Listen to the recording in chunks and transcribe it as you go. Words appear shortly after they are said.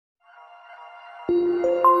പുതിയ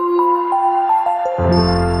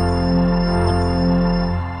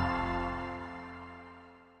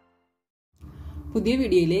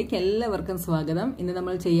വീഡിയോയിലേക്ക് എല്ലാവർക്കും സ്വാഗതം. ഇന്ന്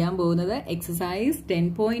നമ്മൾ ചെയ്യാൻ പോകുന്നത് എക്സസൈസ്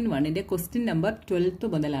 10.1ന്റെ ക്വസ്റ്റ്യൻ നമ്പർ 12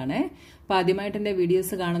 മുതലാണ്. അപ്പോൾ ആദ്യമായിട്ട് എൻ്റെ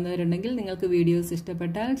വീഡിയോസ് കാണുന്നവരുണ്ടെങ്കിൽ നിങ്ങൾക്ക് വീഡിയോസ്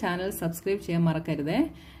ഇഷ്ടപ്പെട്ടാൽ ചാനൽ സബ്സ്ക്രൈബ് ചെയ്യാൻ മറക്കരുത്.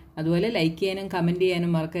 അതുപോലെ ലൈക്ക് ചെയ്യാനും കമന്റ്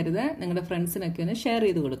ചെയ്യാനും മറക്കരുത്. നിങ്ങളുടെ ഫ്രണ്ട്സിനൊക്കെ ഒന്ന് ഷെയർ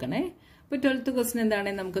ചെയ്ത് കൊടുക്കണേ. അപ്പോൾ 12th ക്വസ്റ്റ്യൻ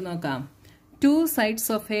എന്താണെന്ന് നമുക്ക് നോക്കാം. Two sides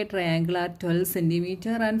of a triangle are 12 cm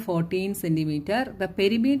and 14 cm. The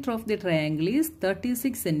perimeter of the triangle is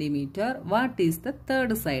 36 cm. What is the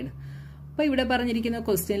third side? അപ്പോൾ ഇവിടെ പറഞ്ഞിരിക്കുന്ന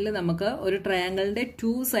ക്വസ്റ്റ്യനിൽ നമുക്ക് ഒരു ട്രയാങ്കിളിന്റെ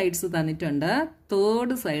 2 സൈഡ്സ് തന്നിട്ടുണ്ട്.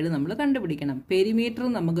 തേർഡ് സൈഡ് നമ്മൾ കണ്ടുപിടിക്കണം. പെരിമീറ്റർ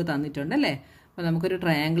നമുക്ക് തന്നിട്ടുണ്ട് അല്ലേ. അപ്പോൾ നമുക്കൊരു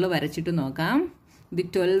ട്രയാങ്കിൾ വരച്ചിട്ട് നോക്കാം. ഇത്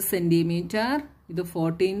 12 സെന്റിമീറ്റർ, ഇത്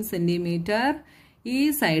 14 സെന്റിമീറ്റർ. ഈ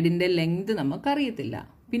സൈഡിന്റെ ലെങ്ത് നമുക്കറിയത്തില്ല.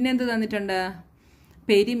 പിന്നെ എന്ത് തന്നിട്ടുണ്ട്?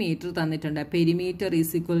 പെരിമീറ്റർ തന്നിട്ടുണ്ട്. Perimeter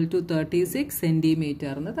is equal to 36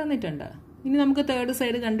 centimetre എന്ന് തന്നിട്ടുണ്ട്. ഇനി നമുക്ക് തേർഡ്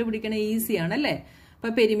സൈഡ് കണ്ടുപിടിക്കണ ഈസിയാണ് അല്ലേ. അപ്പൊ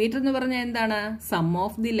പെരിമീറ്റർ എന്ന് പറഞ്ഞാൽ എന്താണ്? Some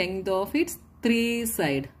of the length of its 3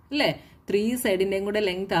 side അല്ലേ. 3 സൈഡിന്റെയും കൂടെ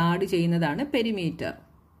ലെങ്ത് ആഡ് ചെയ്യുന്നതാണ് പെരിമീറ്റർ.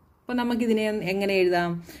 അപ്പൊ നമുക്കിതിനെ എങ്ങനെ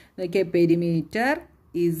എഴുതാം? നോക്കിയേ, പെരിമീറ്റർ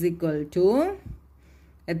ഈസ് ഈക്വൽ ടു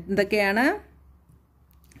എന്തൊക്കെയാണ്?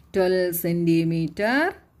 12 സെന്റിമീറ്റർ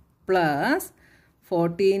പ്ലസ്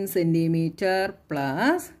 14 സെന്റിമീറ്റർ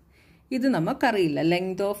പ്ലസ് ഇത് നമുക്കറിയില്ല,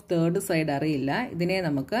 ലെങ്ത് ഓഫ് തേർഡ് സൈഡ് അറിയില്ല. ഇതിനെ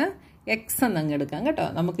നമുക്ക് എക്സ് എന്നങ്ങ് എടുക്കാം കേട്ടോ.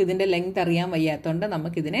 നമുക്ക് ഇതിൻ്റെ ലെങ്ത് അറിയാൻ വയ്യാത്തതുകൊണ്ട്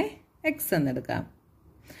നമുക്കിതിനെ എക്സ് എന്നെടുക്കാം.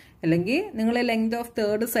 അല്ലെങ്കിൽ നിങ്ങൾ ലെങ്ത് ഓഫ്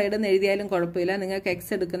തേർഡ് സൈഡ് എന്ന് എഴുതിയാലും കുഴപ്പമില്ല. നിങ്ങൾക്ക്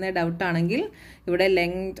എക്സ് എടുക്കുന്ന ഡൗട്ടാണെങ്കിൽ ഇവിടെ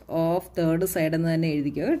ലെങ്ത് ഓഫ് തേർഡ് സൈഡ് എന്ന് തന്നെ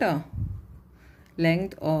എഴുതിക്കോ കേട്ടോ.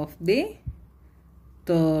 Length of the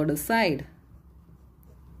third side.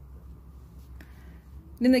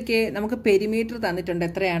 ഇനി നോക്കിയേ, നമുക്ക് പെരിമീറ്റർ തന്നിട്ടുണ്ട്.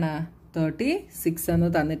 എത്രയാണ്? 36 എന്ന്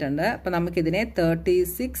തന്നിട്ടുണ്ട്. അപ്പം നമുക്കിതിനെ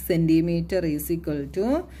 36 centimetre is equal to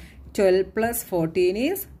 12 plus 14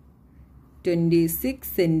 is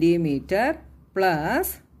 26 centimetre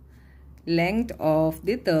plus length of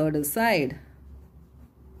the third side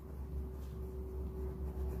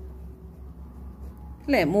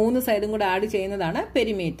അല്ലേ. 3 സൈഡും കൂടെ ആഡ് ചെയ്യുന്നതാണ്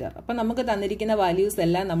പെരിമീറ്റർ. അപ്പം നമുക്ക് തന്നിരിക്കുന്ന വാല്യൂസ്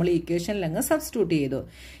എല്ലാം നമ്മൾ ഇക്വേഷനിൽ അങ്ങ് സബ്സ്റ്റിറ്റ്യൂട്ട് ചെയ്തു.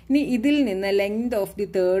 ഇനി ഇതിൽ നിന്ന് length of the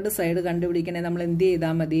third side കണ്ടുപിടിക്കണേ നമ്മൾ എന്ത്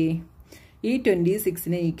ചെയ്താൽ മതി? ഈ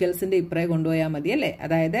 26നെ ഈക്വൽസിന്റെ ഇപ്പറേ കൊണ്ടുപോയാൽ മതി അല്ലേ.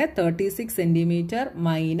 അതായത് 36 സെന്റിമീറ്റർ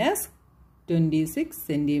മൈനസ് 26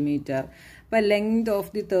 സെന്റിമീറ്റർ. അപ്പൊ length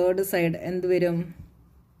of the third side എന്ത് വരും?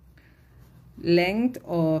 Length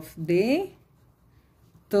of the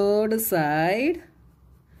third side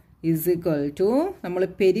is equal to, നമ്മൾ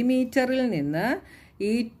പെരിമീറ്ററിൽ നിന്ന്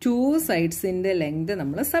ഈ 2 സൈഡ്സിന്റെ ലെങ്ത്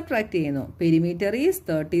നമ്മൾ സബ്ട്രാക്ട് ചെയ്യുന്നു. Perimeter is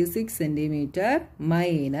 36 centimetre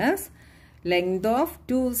minus length of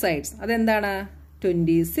 2 sides അതെന്താണ്?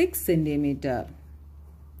 26 centimetre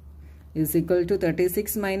is equal to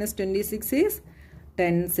 36 minus 26 is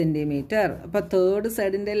 10 centimetre. അപ്പൊ തേർഡ്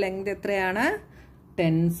സൈഡിന്റെ ലെങ്ത് എത്രയാണ്?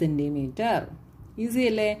 10 സെന്റിമീറ്റർ. ഈസി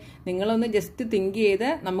അല്ലേ? നിങ്ങളൊന്ന് ജസ്റ്റ് തിങ്ക് ചെയ്ത്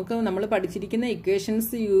നമ്മൾ പഠിച്ചിരിക്കുന്ന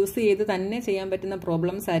ഇക്വേഷൻസ് യൂസ് ചെയ്ത് തന്നെ ചെയ്യാൻ പറ്റുന്ന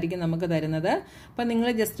പ്രോബ്ലംസ് ആയിരിക്കും നമുക്ക് തരുന്നത്. അപ്പം നിങ്ങൾ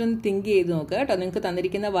ജസ്റ്റ് ഒന്ന് തിങ്ക് ചെയ്ത് നോക്കുക കേട്ടോ. നിങ്ങൾക്ക്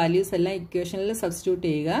തന്നിരിക്കുന്ന വാല്യൂസ് എല്ലാം ഇക്വേഷനിൽ സബ്സ്റ്റിറ്റ്യൂട്ട്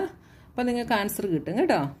ചെയ്യുക. അപ്പം നിങ്ങൾക്ക് ആൻസർ കിട്ടും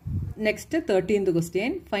കേട്ടോ. Next 13th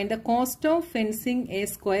question. Find the cost of fencing A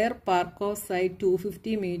square park of side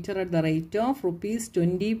 250 metre at the rate of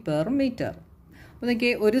 ₹20 per metre. അതൊക്കെ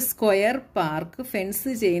ഒരു സ്ക്വയർ പാർക്ക്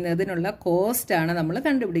ഫെൻസ് ചെയ്യുന്നതിനുള്ള കോസ്റ്റ് ആണ് നമ്മൾ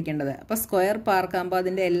കണ്ടുപിടിക്കേണ്ടത്. അപ്പോൾ സ്ക്വയർ പാർക്ക് ആകുമ്പോൾ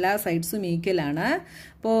അതിൻ്റെ എല്ലാ സൈഡ്സും ഈക്വൽ ആണ്.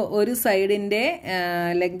 അപ്പോൾ ഒരു സൈഡിൻ്റെ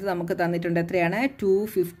ലെങ്ത് നമുക്ക് തന്നിട്ടുണ്ട്. എത്രയാണ്?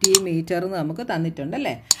 250 മീറ്റർ എന്ന് നമുക്ക് തന്നിട്ടുണ്ട്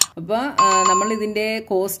അല്ലേ. അപ്പോൾ നമ്മൾ ഇതിൻ്റെ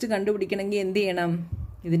കോസ്റ്റ് കണ്ടുപിടിക്കണമെങ്കിൽ എന്ത് ചെയ്യണം?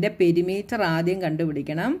 ഇതിൻ്റെ പെരിമീറ്റർ ആദ്യം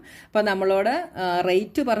കണ്ടുപിടിക്കണം. അപ്പോൾ നമ്മളോട്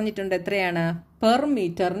റേറ്റ് പറഞ്ഞിട്ടുണ്ട്. എത്രയാണ്? പെർ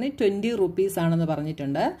മീറ്ററിന് 20 rupees ആണെന്ന്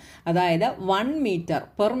പറഞ്ഞിട്ടുണ്ട്. അതായത് 1 മീറ്റർ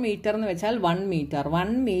പെർ മീറ്റർ എന്ന് വെച്ചാൽ 1 മീറ്റർ.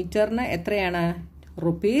 1 മീറ്ററിന് എത്രയാണ്?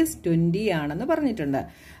 ₹20 ആണെന്ന് പറഞ്ഞിട്ടുണ്ട്.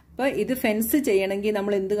 അപ്പോൾ ഇത് ഫെൻസ് ചെയ്യണമെങ്കിൽ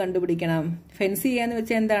നമ്മൾ എന്ത് കണ്ടുപിടിക്കണം? ഫെൻസ് ചെയ്യാന്ന്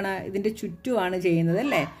വെച്ചാൽ എന്താണ്? ഇതിൻ്റെ ചുറ്റുമാണ് ചെയ്യുന്നത്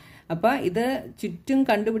അല്ലേ. അപ്പോൾ ഇത് ചുറ്റും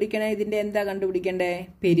കണ്ടുപിടിക്കണേ. ഇതിൻ്റെ എന്താ കണ്ടുപിടിക്കണ്ടേ?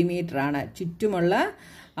 പെരിമീറ്റർ ആണ്. ചുറ്റുമുള്ള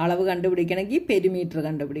അളവ് കണ്ടുപിടിക്കണമെങ്കിൽ പെരിമീറ്റർ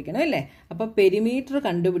കണ്ടുപിടിക്കണം അല്ലേ. അപ്പോൾ പെരിമീറ്റർ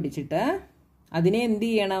കണ്ടുപിടിച്ചിട്ട് അതിനെ എന്ത്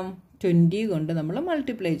ചെയ്യണം? 20 കൊണ്ട് നമ്മൾ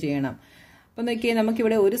മൾട്ടിപ്ലൈ ചെയ്യണം. അപ്പം നോക്കിയാൽ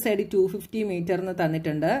നമുക്കിവിടെ ഒരു സൈഡ് 250 മീറ്റർ എന്ന്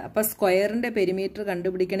തന്നിട്ടുണ്ട്. അപ്പോൾ സ്ക്വയറിൻ്റെ പെരിമീറ്റർ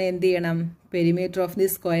കണ്ടുപിടിക്കണേ എന്ത് ചെയ്യണം? Perimeter of the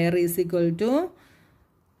square is equal to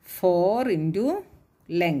 4 into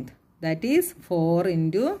length. That is 4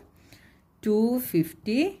 into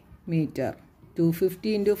 250 metre.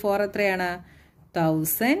 250 into 4 എത്രയാണ്?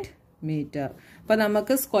 1000 മീറ്റർ. അപ്പോൾ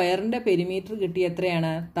നമുക്ക് സ്ക്വയറിൻ്റെ പെരിമീറ്റർ കിട്ടി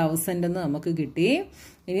എത്രയാണ്? 1000 എന്ന് നമുക്ക് കിട്ടി.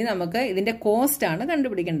 ഇനി നമുക്ക് ഇതിൻ്റെ കോസ്റ്റ് ആണ്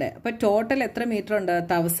കണ്ടുപിടിക്കേണ്ടത്. അപ്പോൾ ടോട്ടൽ എത്ര മീറ്റർ ഉണ്ട്?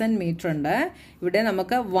 1000 മീറ്റർ ഉണ്ട്. ഇവിടെ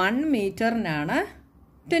നമുക്ക് 1 മീറ്ററിനാണ്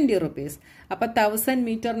 20 റുപ്പീസ്. അപ്പോൾ 1000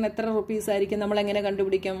 മീറ്ററിന് എത്ര റുപ്പീസ് ആയിരിക്കും? നമ്മൾ എങ്ങനെ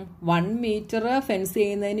കണ്ടുപിടിക്കും? 1 മീറ്റർ ഫെൻസ്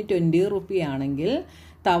ചെയ്യുന്നതിന് 20 റുപ്പി ആണെങ്കിൽ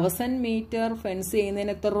 1000 മീറ്റർ ഫെൻസ്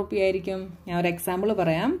ചെയ്യുന്നതിന് എത്ര റുപ്പി ആയിരിക്കും? ഞാൻ ഒരു എക്സാമ്പിൾ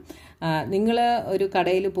പറയാം. നിങ്ങൾ ഒരു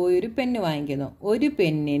കടയിൽ പോയി ഒരു പെന്ന് വാങ്ങിക്കുന്നു. ഒരു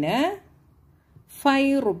പെന്നിന്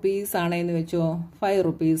 5 റുപ്പീസ് ആണ് എന്ന് വെച്ചോ. 5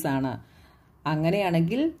 റുപ്പീസ് ആണ്.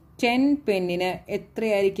 അങ്ങനെയാണെങ്കിൽ 10 പെന്നിന്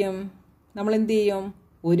എത്രയായിരിക്കും? നമ്മൾ എന്ത് ചെയ്യും?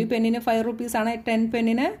 ഒരു പെന്നിന് 5 റുപ്പീസ് ആണ്. 10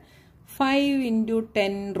 പെന്നിന് 5 ×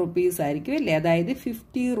 10 റുപ്പീസ് ആയിരിക്കും അല്ലേ? അതായത്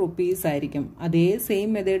 50 റുപ്പീസ് ആയിരിക്കും. അതേ സെയിം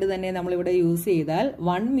മെത്തേഡ് തന്നെ നമ്മളിവിടെ യൂസ് ചെയ്താൽ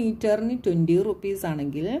 1 മീറ്ററിന് 20 റുപ്പീസ്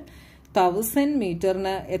ആണെങ്കിൽ 1000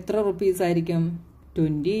 മീറ്ററിന് എത്ര റുപ്പീസ് ആയിരിക്കും?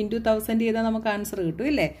 20 × 1000 ചെയ്താൽ നമുക്ക് ആൻസർ കിട്ടും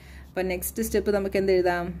ഇല്ലേ? അപ്പം നെക്സ്റ്റ് സ്റ്റെപ്പ് നമുക്ക് എന്ത്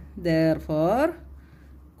എഴുതാം? Therefore,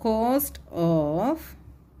 cost of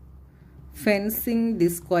fencing the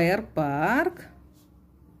square park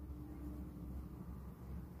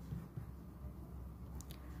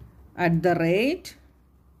at the rate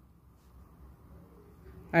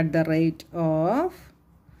of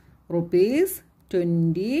rupees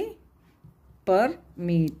 20 per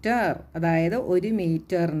meter. അതായത് ഒരു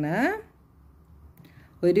മീറ്ററിന്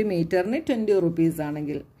 20 റുപ്പീസ്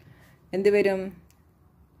ആണെങ്കിൽ എന്ത് വരും?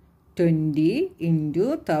 20 ×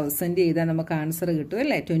 1000 ചെയ്താൽ നമുക്ക് ആൻസർ കിട്ടും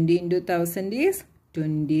അല്ലേ? 20 × 1000 ഈസ്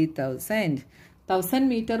 20,000. 1000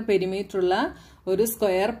 മീറ്റർ പെരിമീറ്റർ ഉള്ള ഒരു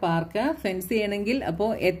സ്ക്വയർ പാർക്ക് ഫെൻസ് ചെയ്യണമെങ്കിൽ അപ്പോൾ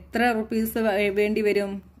എത്ര റുപ്പീസ് വേണ്ടി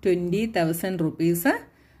വരും? 20,000 റുപ്പീസ്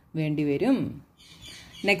വേണ്ടി വരും.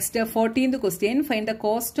 Next 14th question. Find the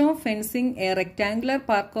cost of fencing a rectangular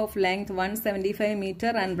park of length 175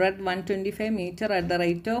 meter and breadth 125 meter at the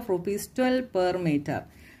rate of rupees 12 per meter.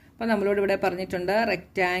 അപ്പോൾ നമ്മളോട് ഇവിടെ പറഞ്ഞിട്ടുണ്ട്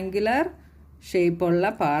റെക്റ്റാങ്കുലർ ഷേപ്പുള്ള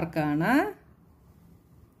പാർക്കാണ്.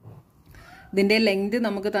 ഇതിൻ്റെ ലെങ്ത്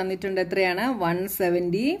നമുക്ക് തന്നിട്ടുണ്ട് എത്രയാണ്?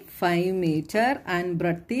 175 metre and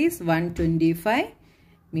breadth is 125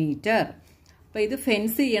 metre. അപ്പോൾ ഇത്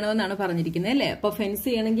ഫെൻസ് ചെയ്യണമെന്നാണ് പറഞ്ഞിരിക്കുന്നത് അല്ലേ? അപ്പോൾ ഫെൻസ്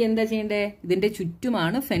ചെയ്യണമെങ്കിൽ എന്താ ചെയ്യേണ്ടത്? ഇതിൻ്റെ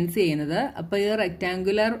ചുറ്റുമാണ് ഫെൻസ് ചെയ്യുന്നത്. അപ്പോൾ ഈ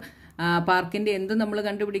റെക്റ്റാങ്കുലർ പാർക്കിൻ്റെ എന്ത് നമ്മൾ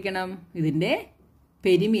കണ്ടുപിടിക്കണം? ഇതിൻ്റെ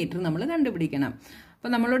പെരിമീറ്റർ നമ്മൾ കണ്ടുപിടിക്കണം.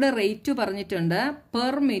 അപ്പോൾ നമ്മളോട് റേറ്റ് പറഞ്ഞിട്ടുണ്ട്.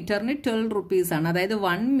 പെർ മീറ്ററിന് 12 റുപ്പീസ് ആണ്. അതായത്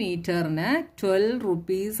 1 മീറ്ററിന് 12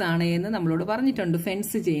 റുപ്പീസ് ആണ് എന്ന് നമ്മളോട് പറഞ്ഞിട്ടുണ്ട്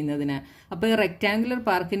ഫെൻസ് ചെയ്യുന്നതിന്. അപ്പോൾ ഈ റെക്റ്റാങ്കുലർ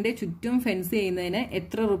പാർക്കിന്റെ ചുറ്റും ഫെൻസ് ചെയ്യുന്നതിന്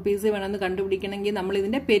എത്ര റുപ്പീസ് വേണമെന്ന് കണ്ടുപിടിക്കണമെങ്കിൽ നമ്മൾ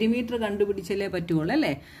ഇതിന്റെ പെരിമീറ്റർ കണ്ടുപിടിച്ചാലേ പറ്റുള്ളൂ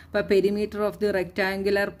അല്ലേ? അപ്പോൾ perimeter of the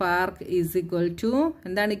rectangular park is equal to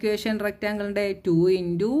എന്താണ് equation? റെക്റ്റാങ്കിളിന്റെ 2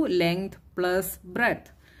 × length plus breadth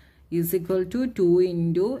is equal to 2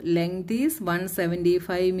 × length is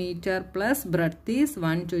 175 meter plus breadth is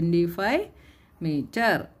 125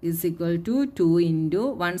 meter is equal to 2 ×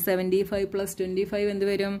 175 plus 25 എന്ത്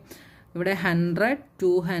വരും? ഇവിടെ 100,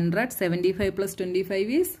 200, 75 plus 25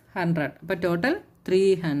 is 100. അപ്പോൾ ടോട്ടൽ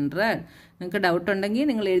 300. നിങ്ങൾക്ക് ഡൗട്ട് ഉണ്ടെങ്കിൽ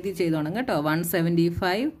നിങ്ങൾ എഴുതി ചെയ്തോണം കേട്ടോ.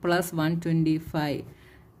 175 plus 125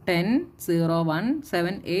 10 0 1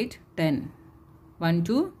 7 8 10 1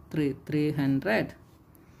 2 3 300.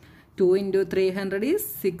 2 × 300 is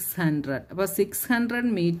 600. അപ്പോൾ 600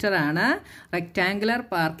 മീറ്റർ ആണ് റെക്റ്റാങ്കുലർ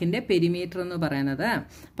പാർക്കിന്റെ പെരിമീറ്റർ എന്ന് പറയുന്നത്.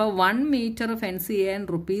 അപ്പോൾ 1 മീറ്റർ ഫെൻസ് ചെയ്യാൻ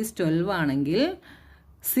 ₹12 ആണെങ്കിൽ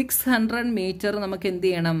 600 മീറ്റർ നമുക്ക് എന്ത്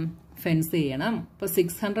ചെയ്യണം? ഫെൻസ് ചെയ്യണം. അപ്പോൾ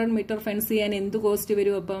 600 മീറ്റർ ഫെൻസ് ചെയ്യാൻ എന്ത് കോസ്റ്റ്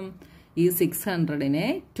വരും? അപ്പം ഈ 600നെ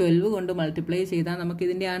 12 കൊണ്ട് മൾട്ടിപ്ലൈ ചെയ്താൽ നമുക്ക്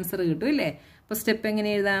ഇതിന്റെ ആൻസർ കിട്ടും ഇല്ലേ? അപ്പോൾ സ്റ്റെപ്പ് എങ്ങനെ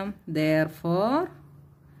എഴുതാം? Therefore,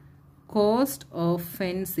 cost of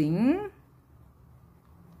fencing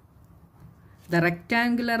the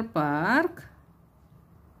rectangular park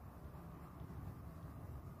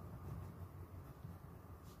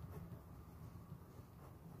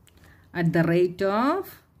at the rate of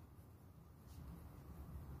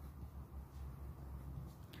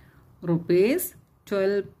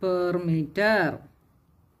 ₹12 per meter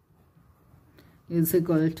is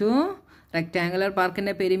equal to rectangular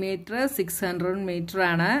പാർക്കിന്റെ പെരിമീറ്റർ 600 മീറ്റർ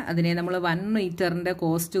ആണ്. അതിനെ നമ്മൾ 1 മീറ്ററിന്റെ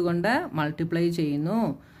കോസ്റ്റ് കൊണ്ട് മൾട്ടിപ്ലൈ ചെയ്യുന്നു.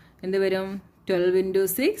 എന്ത് വരും? 12 ×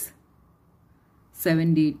 6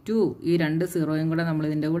 72. ഈ 2 സീറോയും കൂടെ നമ്മൾ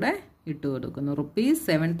ഇതിൻ്റെ കൂടെ ഇട്ട് കൊടുക്കുന്നു.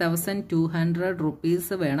 ₹7,200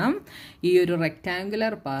 റുപ്പീസ് വേണം ഈ ഒരു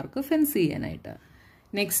റെക്റ്റാങ്കുലർ പാർക്ക് ഫെൻസ് ചെയ്യാനായിട്ട്.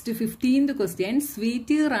 Next 15th question.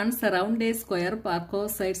 Sweety runs around a square park of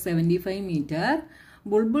side 75 meter.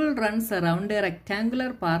 Bulbul runs around a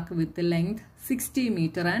rectangular park with length 60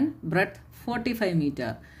 meter and breadth 45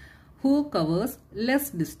 meter. Who covers less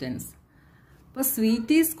distance? അപ്പോൾ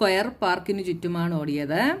sweety square പാർക്കിന് ചുറ്റുമാണ്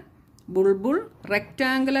ഓടിയത്. Bulbul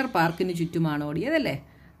rectangular പാർക്കിന് ചുറ്റുമാണ് ഓടിയത് അല്ലേ?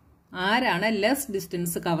 ആരാണ് less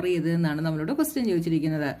distance cover ചെയ്തതെന്നാണ് നമ്മളോട് question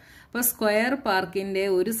ചോദിച്ചിരിക്കുന്നത്. അപ്പോൾ square പാർക്കിന്റെ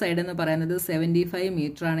ഒരു സൈഡ് എന്ന് പറയുന്നത് 75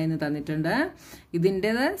 മീറ്റർ ആണ് എന്ന് തന്നിട്ടുണ്ട്.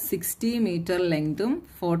 ഇതിൻ്റെത് 60 മീറ്റർ ലെങ്തും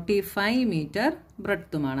 45 മീറ്റർ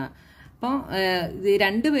ബ്രെഡ്ത്തുമാണ്. അപ്പോൾ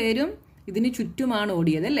രണ്ടുപേരും ഇതിന് ചുറ്റുമാണ്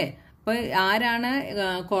ഓടിയത് അല്ലേ. അപ്പോൾ ആരാണ്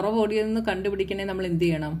കുറവ് ഓടിയതെന്ന് കണ്ടുപിടിക്കണേ നമ്മൾ എന്ത്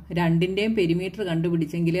ചെയ്യണം? രണ്ടിൻ്റെയും പെരിമീറ്റർ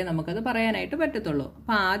കണ്ടുപിടിച്ചെങ്കിലേ നമുക്കത് പറയാനായിട്ട് പറ്റത്തുള്ളൂ.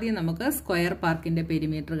 അപ്പോൾ ആദ്യം നമുക്ക് സ്ക്വയർ പാർക്കിന്റെ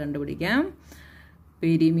പെരിമീറ്റർ കണ്ടുപിടിക്കാം.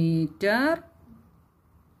 Perimeter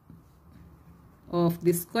of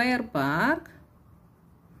the square park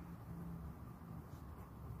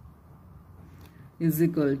is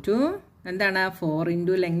equal to എന്താണ് 4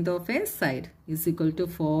 into length of a side is equal to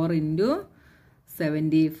 4 into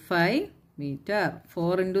 75 meter.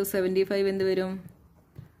 4 into 75 എന്ത് വരും?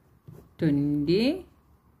 20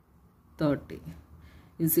 30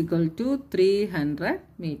 is equal to 300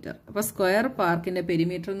 meter. അപ്പോൾ സ്ക്വയർ പാർക്കിന്റെ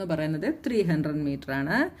പെരിമീറ്റർ എന്ന് പറയുന്നത് 300 മീറ്റർ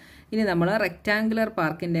ആണ്. ഇനി നമ്മൾ റെക്ടാങ്കുലർ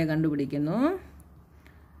പാർക്കിന്റെ കണ്ടുപിടിക്കുന്നു.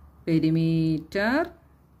 Perimeter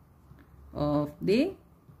of the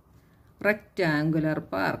rectangular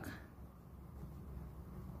park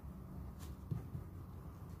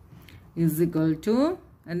is equal to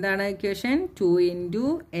എന്താണ് equation? 2 into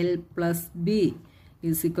L plus B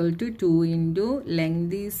is equal to 2 into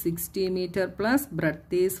length is 60 meter plus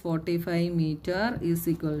breadth is 45 meter is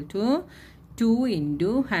equal to 2 into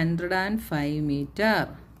 105 meter.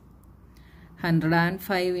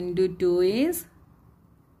 105 into 2 is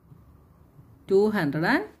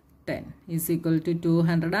 210 is equal to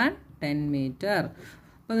 210 meter.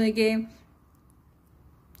 അപ്പോൾ നോക്കിയേ,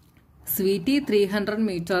 sweety 300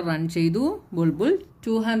 metre run ചെയ്തു, ബുൾബുൾ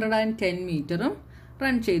 210 മീറ്ററും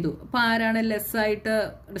run ചെയ്തു. അപ്പോൾ ആരാണ് less ആയിട്ട്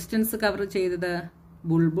distance cover ചെയ്തത്?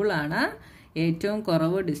 ബുൾബുൾ ആണ് ഏറ്റവും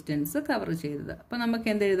കുറവ് ഡിസ്റ്റൻസ് കവർ ചെയ്തത്. അപ്പോൾ നമുക്ക്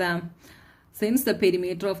എന്തെഴുതാം? Since the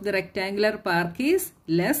perimeter of the rectangular park is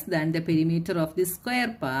less than the perimeter of the square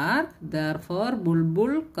park, therefore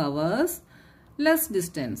Bulbul covers less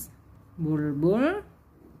distance. Bulbul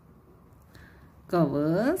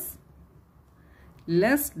covers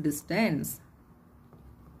less distance.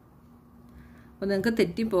 അപ്പോൾ നിങ്ങൾക്ക്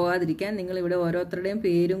തെറ്റിപ്പോകാതിരിക്കാൻ നിങ്ങൾ ഇവിടെ ഓരോരുത്തരുടെയും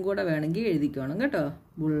പേരും കൂടെ വേണമെങ്കിൽ എഴുതിക്കോണം കേട്ടോ.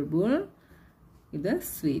 ബുൾബുൾ, ഇത്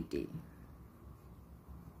sweety.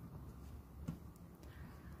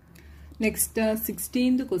 Next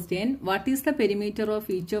 16th question. What is the perimeter of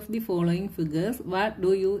each of the following figures? What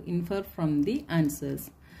do you infer from the answers?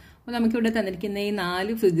 അപ്പോൾ നമുക്കിവിടെ തന്നിരിക്കുന്ന ഈ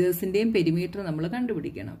 4 ഫിഗേഴ്സിന്റെയും പെരിമീറ്റർ നമ്മൾ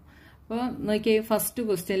കണ്ടുപിടിക്കണം. അപ്പോൾ നോക്കിയേ, ഫസ്റ്റ്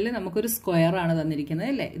ക്വസ്റ്റ്യനിൽ നമുക്കൊരു സ്ക്വയർ ആണ് തന്നിരിക്കുന്നത്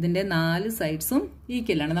അല്ലേ. ഇതിന്റെ 4 സൈഡ്സും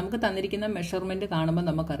ഈക്വൽ ആണ്. നമുക്ക് തന്നിരിക്കുന്ന മെഷർമെന്റ് കാണുമ്പോൾ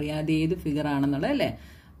നമുക്കറിയാം അത് ഏത് ഫിഗർ ആണെന്നുള്ളത് അല്ലേ.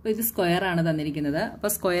 അപ്പോൾ ഇത് സ്ക്വയർ ആണ് തന്നിരിക്കുന്നത്.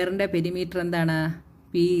 അപ്പോൾ സ്ക്വയറിന്റെ പെരിമീറ്റർ എന്താണ്?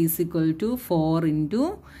 P is equal to 4 into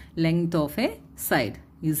length of a side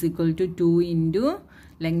is equal to 2 into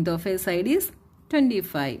length of a side is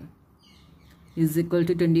 25 is equal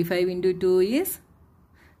to 25 into 2 is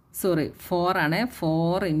 4 ആണ്.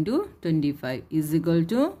 4 into 25 is equal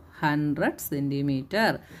to 100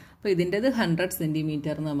 centimetre. അപ്പോൾ ഇതിൻ്റെത് 100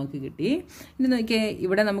 സെന്റിമീറ്റർ നമുക്ക് കിട്ടി. ഇനി നോക്കിയേ,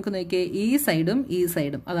 ഇവിടെ നമുക്ക് നോക്കിയേ, ഈ സൈഡും ഈ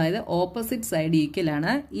സൈഡും അതായത് ഓപ്പോസിറ്റ് സൈഡ് ഈക്വൽ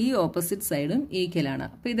ആണ്, ഈ ഓപ്പോസിറ്റ് സൈഡും ഈക്വൽ ആണ്.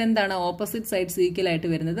 അപ്പോൾ ഇതെന്താണ്? ഓപ്പോസിറ്റ് സൈഡ്സ് ഈക്വൽ ആയിട്ട്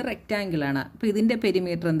വരുന്നത് റെക്റ്റാങ്കിൾ ആണ്. അപ്പോൾ ഇതിന്റെ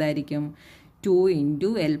പെരിമീറ്റർ എന്തായിരിക്കും? 2 into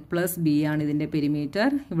L plus B ആണ് ഇതിന്റെ പെരിമീറ്റർ.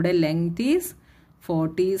 ഇവിടെ length is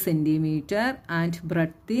 40 centimetre and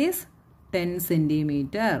breadth is 10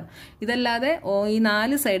 centimetre. ഇതല്ലാതെ ഈ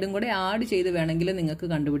 4 സൈഡും കൂടെ ആഡ് ചെയ്ത് വേണമെങ്കിൽ നിങ്ങൾക്ക്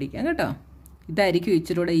കണ്ടുപിടിക്കാം കേട്ടോ. ഇതായിരിക്കും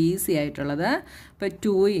ഇച്ചിരൂടെ ഈസി ആയിട്ടുള്ളത്. അപ്പോൾ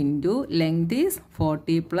 2 into length is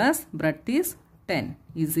 40 plus breadth is 10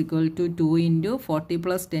 is equal to 2 into 40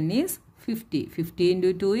 plus 10 is 50. 50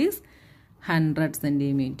 into 2 is 100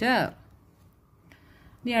 centimetre.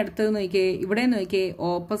 ഇനി അടുത്തത് നോക്കിയേ, ഇവിടെ നോക്കിയേ,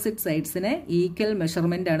 ഓപ്പോസിറ്റ് സൈഡ്സിന് ഈക്വൽ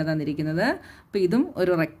മെഷർമെന്റ് ആണ് തന്നിരിക്കുന്നത്. അപ്പോൾ ഇതും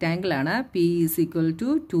ഒരു റെക്റ്റാങ്കിൾ ആണ്. P is equal to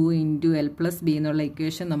 2 into L plus B എന്നുള്ള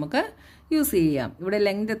ഇക്വേഷൻ നമുക്ക് യൂസ് ചെയ്യാം. ഇവിടെ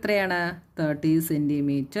ലെങ്ത് എത്രയാണ്? 30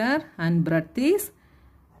 centimetre and breadth is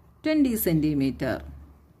 20 centimetre.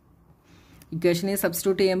 ഇക്വേഷനെ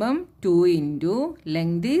substitute ചെയ്യുമ്പം 2 into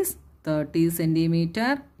length is 30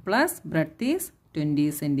 centimetre plus breadth is 20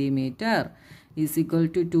 centimetre is equal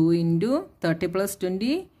to 2 into 30 plus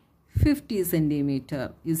 20 50 centimeter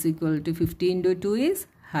is equal to 50 into 2 is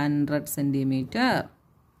 100 centimeter.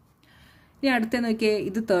 ഇനി അടുത്ത നോക്കിയേ,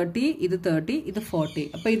 ഇത് 30 ഇത് 30 ഇത് 40.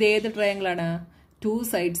 അപ്പോൾ ഇത് ഏത് ട്രയാങ്കിൾ ആണ്? 2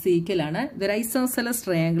 സൈഡ്സ് ഈക്വൽ ആണ്. ഇതൊരു ഐസോസെലസ്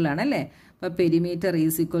ട്രയാങ്കിൾ ആണ് അല്ലേ. അപ്പോൾ പെരിമീറ്റർ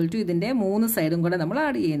ഈസ് ഈക്വൽ ടു ഇതിന്റെ 3 സൈഡും കൂടെ നമ്മൾ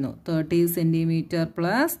ആഡ് ചെയ്യുന്നു. 30 centimetre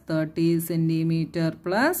plus 30 centimetre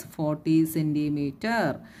plus 40 centimetre.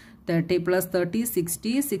 30 plus 30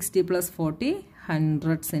 60, 60 plus 40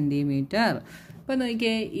 100 centimeter. അപ്പോൾ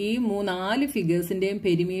നോക്കിയേ ഈ 4 ഫിഗേഴ്സിൻ്റെയും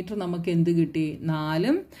പെരിമീറ്റർ നമുക്ക് എന്ത് കിട്ടി?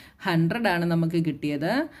 4ഉം 100 ആണ് നമുക്ക്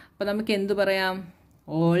കിട്ടിയത്. അപ്പോൾ നമുക്ക് എന്ത് പറയാം?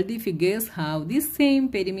 All the figures have the same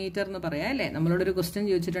perimeter എന്ന് പറയാം അല്ലേ? നമ്മളോടൊരു ക്വസ്റ്റ്യൻ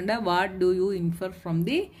ചോദിച്ചിട്ടുണ്ട്, what do you infer from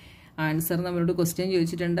the answer നമ്മളോട് ക്വസ്റ്റ്യൻ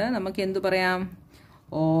ചോദിച്ചിട്ടുണ്ട്. നമുക്ക് എന്ത് പറയാം?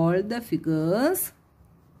 All the figures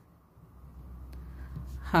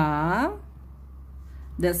have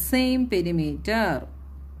the same perimeter.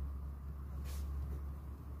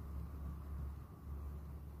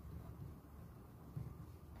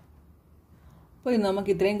 അപ്പോൾ നമുക്ക്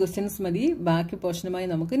ഇത്രയും ക്വസ്റ്റ്യൻസ് മതി. ബാക്കി പോർഷനുമായി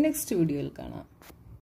നമുക്ക് നെക്സ്റ്റ് വീഡിയോയിൽ കാണാം.